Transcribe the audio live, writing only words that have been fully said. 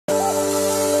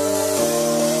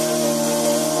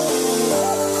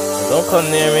Don't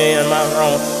come near me, I'm out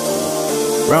wrong.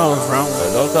 Wrong.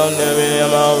 Don't come near me,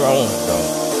 I'm out wrong.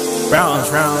 Wrong.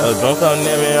 Don't come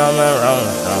near me, I'm out wrong.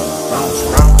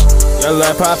 Wrong. Yo,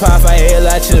 like pop, I hit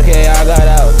like 2K, I got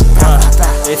out.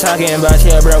 They talking about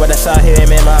your bro, but that's out here,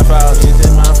 man, my fault.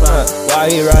 Why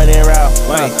he running around?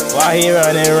 Why he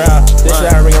running around? This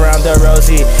round ring around the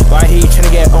Rosie. Why he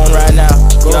tryna get on right now?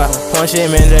 Yeah, punch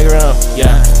him in the ground.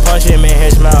 Yeah, punch him in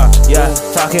his mouth. Yeah,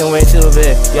 talking way too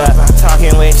big. Yeah,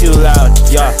 talking way too loud.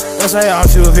 Yeah, don't say I'm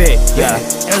too big. Yeah,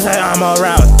 don't say I'm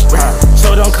around.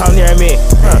 So don't come near me.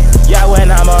 Yeah,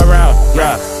 when I'm around.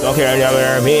 Yeah, don't care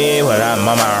near me when I'm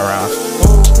around.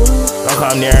 Don't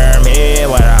come near me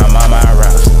when I'm around.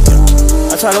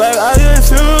 I talk like I do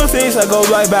two things, I go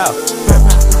like bow.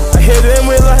 I hit them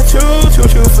with like two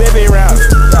 50 rounds.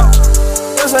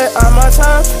 Just like on my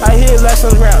time, I hit like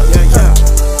some ground.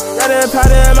 Got them, pat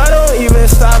them, I don't even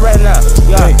stop right now.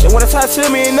 They wanna talk to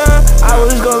me now, I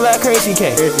was just gonna let crazy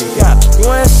K. You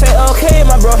wanna say okay,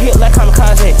 my bro hit like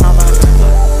kamikaze.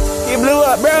 He blew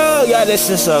up, bro, yeah, this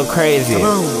is so crazy.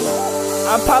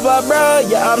 I pop up, bro,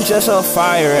 yeah, I'm just so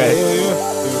firing.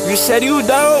 You said you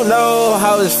don't know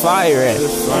how it's firing.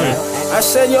 I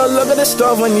said, yo, look at the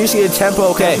stove when you see the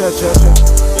tempo, okay?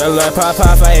 Yo, like pop,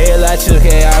 I hit like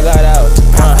 2K, I got out.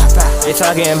 They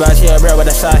talking about your bro, but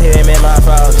that's out here, man, my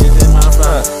fault.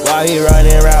 Why he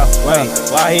running around?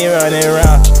 Why he running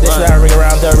around? This round ring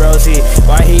around the Rosie.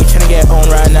 Why he tryna get on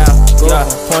right now? Yeah,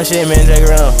 punch him in the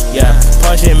ground. Yeah,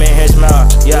 punch him in his mouth.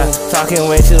 Yeah, talking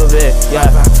way too big. Yeah,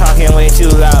 talking way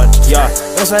too loud. Yeah,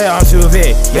 don't say I'm too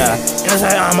big. Yeah, don't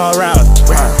say I'm around.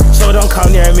 So don't come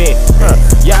near me.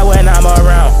 Yeah, when I'm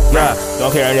around. Yeah,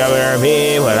 don't care near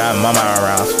me when I'm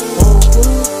around.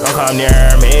 Don't come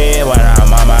near me when I'm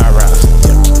around.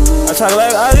 I talk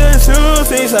like I do two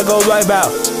things, I go like bow.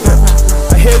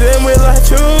 I hit them with like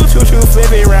two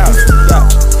 50 rounds.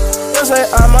 Just like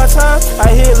on my time,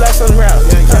 I hit like some ground.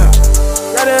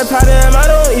 Got them, pat them, I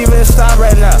don't even stop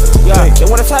right now. They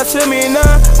wanna talk to me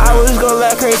now, I was just gonna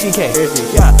let crazy K.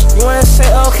 You wanna say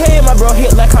okay, my bro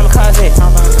hit like kamikaze.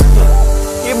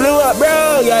 He blew up,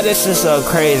 bro, yeah, this is so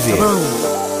crazy.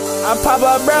 I pop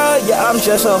up, bro, yeah, I'm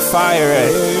just so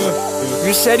firing.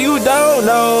 You said you don't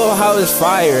know how it's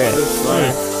firing.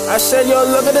 I said, yo,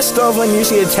 look at the stove when you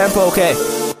see the tempo, okay?